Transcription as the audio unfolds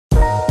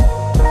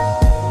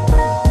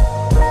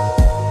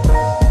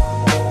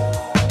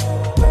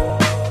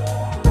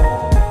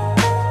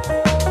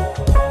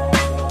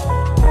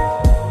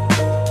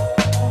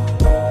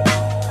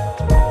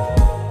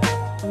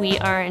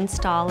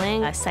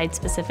installing a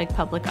site-specific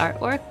public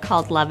artwork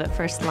called Love at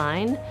First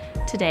Line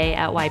today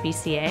at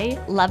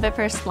YBCA. Love at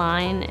First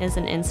Line is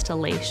an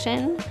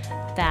installation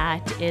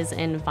that is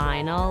in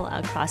vinyl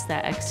across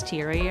the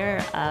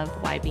exterior of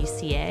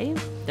YBCA.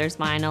 There's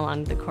vinyl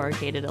on the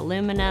corrugated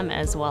aluminum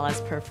as well as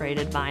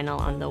perforated vinyl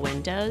on the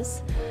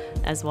windows,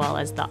 as well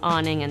as the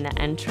awning and the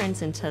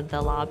entrance into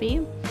the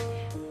lobby.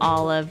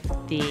 All of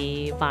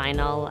the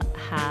vinyl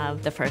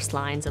have the first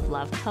lines of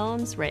love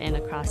poems written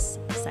across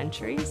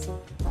centuries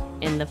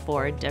in the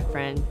 4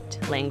 different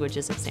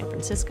languages of San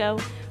Francisco,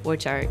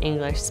 which are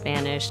English,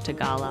 Spanish,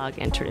 Tagalog,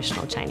 and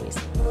traditional Chinese.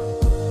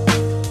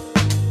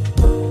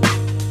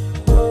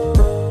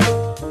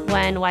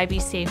 When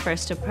YBCA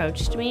first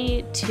approached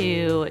me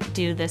to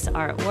do this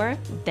artwork,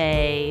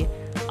 they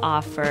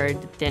offered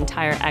the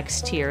entire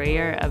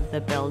exterior of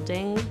the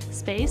building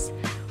space,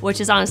 which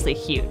is honestly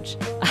huge.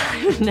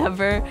 I've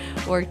never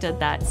worked at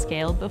that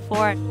scale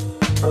before.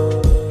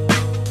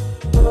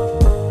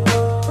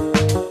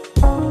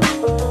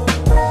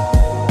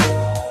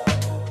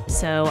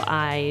 So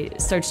I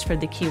searched for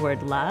the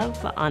keyword love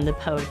on the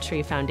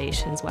Poetry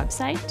Foundation's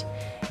website,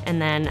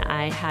 and then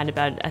I had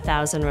about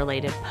 1,000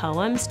 related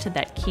poems to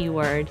that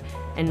keyword,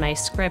 and my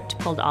script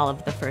pulled all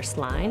of the first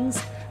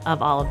lines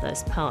of all of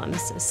those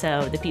poems.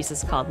 So the piece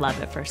is called Love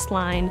at First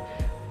Line,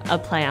 a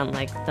play on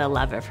like the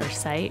love at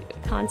first sight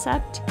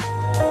concept.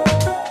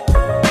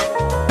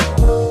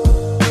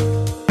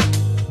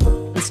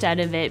 Instead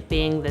of it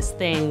being this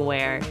thing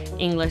where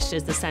English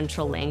is the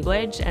central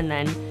language and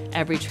then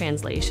every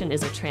translation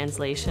is a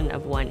translation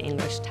of one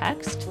English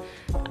text,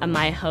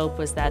 my hope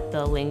was that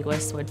the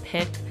linguists would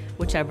pick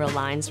whichever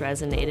lines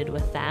resonated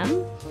with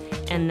them,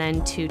 and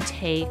then to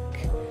take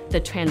the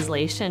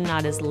translation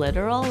not as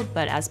literal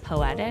but as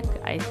poetic.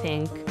 I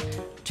think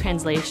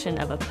translation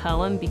of a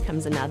poem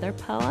becomes another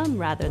poem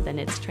rather than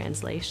its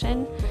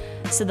translation.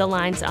 So the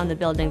lines on the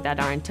building that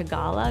are in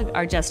Tagalog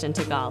are just in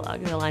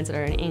Tagalog. The lines that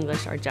are in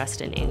English are just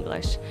in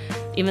English.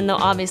 Even though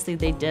obviously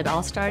they did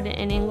all start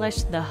in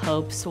English, the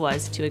hopes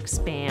was to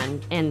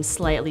expand and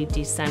slightly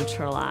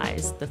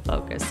decentralize the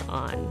focus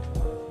on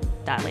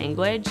that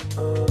language.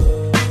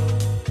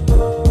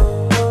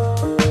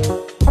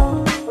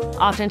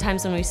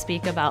 Oftentimes when we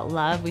speak about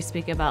love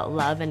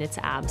in its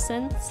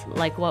absence,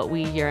 like what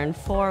we yearn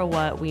for,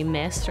 what we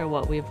missed, or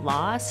what we've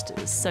lost.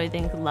 So I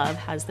think love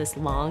has this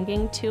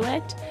longing to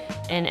it,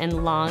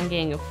 and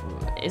longing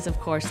is of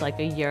course like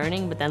a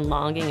yearning, but then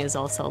longing is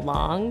also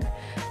long.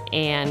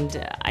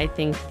 And I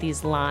think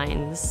these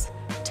lines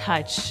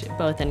touch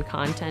both in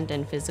content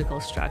and physical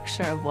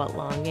structure of what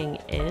longing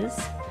is,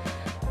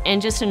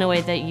 and just in a way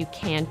that you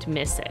can't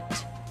miss it.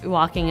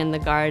 Walking in the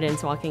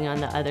gardens, walking on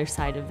the other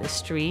side of the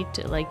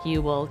street, like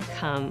you will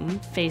come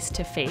face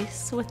to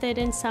face with it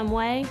in some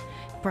way.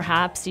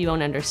 Perhaps you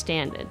won't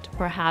understand it.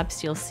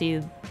 Perhaps you'll see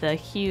the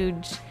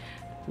huge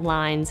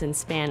lines in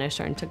Spanish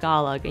or in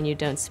Tagalog and you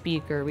don't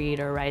speak or read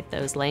or write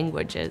those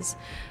languages,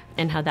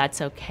 and how that's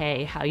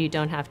okay, how you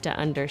don't have to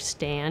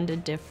understand a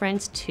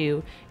difference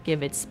to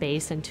give it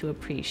space and to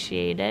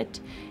appreciate it,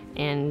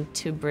 and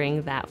to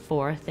bring that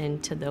forth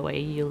into the way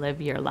you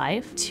live your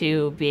life,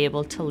 to be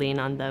able to lean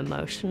on the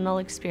emotional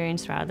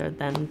experience rather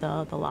than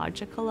the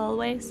logical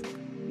always.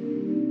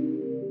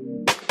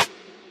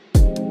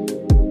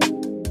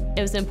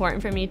 It was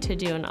important for me to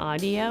do an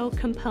audio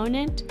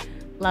component.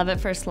 Love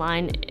at First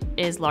Line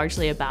is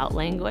largely about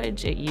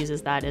language. It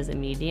uses that as a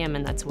medium,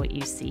 and that's what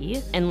you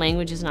see. And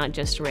language is not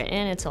just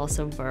written, it's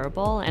also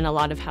verbal, and a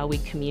lot of how we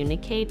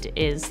communicate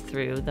is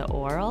through the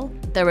oral.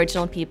 The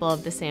original people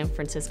of the San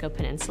Francisco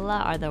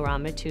Peninsula are the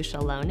Ramaytush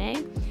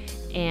Ohlone,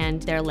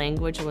 and their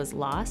language was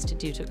lost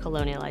due to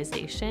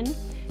colonialization.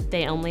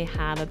 They only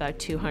have about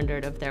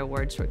 200 of their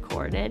words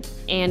recorded.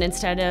 And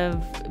instead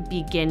of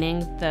beginning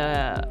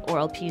the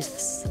oral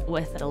piece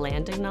with a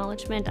land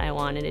acknowledgement, I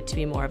wanted it to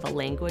be more of a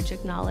language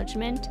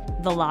acknowledgement.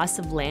 The loss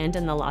of land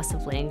and the loss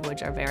of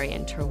language are very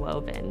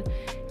interwoven.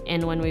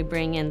 And when we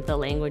bring in the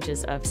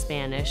languages of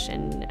Spanish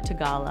and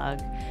Tagalog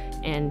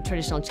and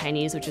traditional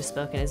Chinese, which is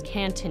spoken as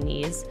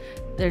Cantonese,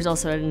 there's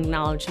also an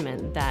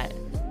acknowledgement that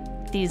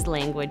these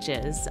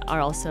languages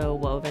are also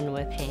woven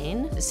with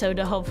pain. So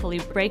to hopefully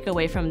break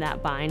away from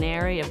that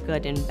binary of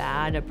good and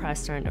bad,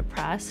 oppressor and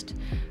oppressed,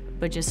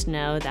 but just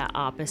know that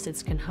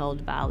opposites can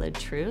hold valid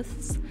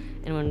truths.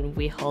 And when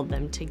we hold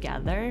them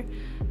together,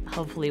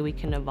 hopefully we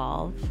can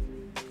evolve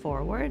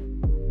forward.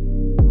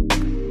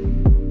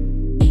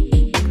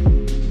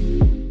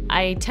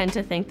 I tend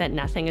to think that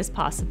nothing is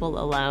possible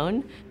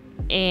alone.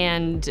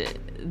 And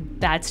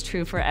that's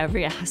true for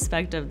every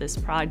aspect of this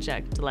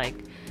project. Like,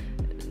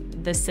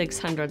 the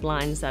 600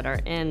 lines that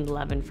are in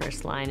Love at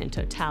First Line in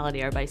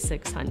totality are by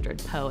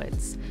 600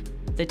 poets.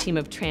 the team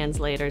of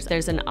translators.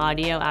 There's an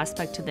audio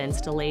aspect to the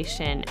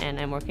installation, and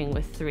I'm working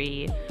with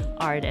 3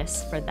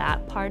 artists for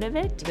that part of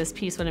it. This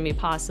piece wouldn't be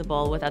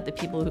possible without the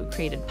people who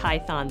created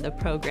Python, the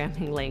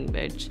programming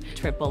language.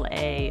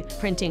 AAA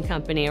printing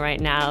company right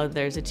now,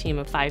 there's a team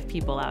of 5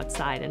 people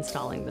outside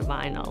installing the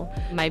vinyl.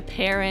 My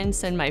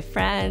parents and my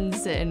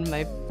friends and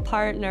my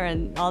partner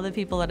and all the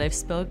people that I've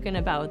spoken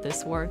about with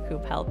this work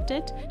who've helped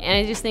it.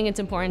 And I just think it's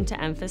important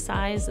to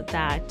emphasize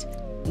that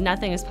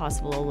nothing is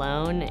possible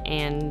alone,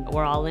 and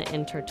we're all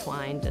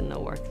intertwined in the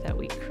work that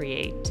we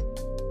create.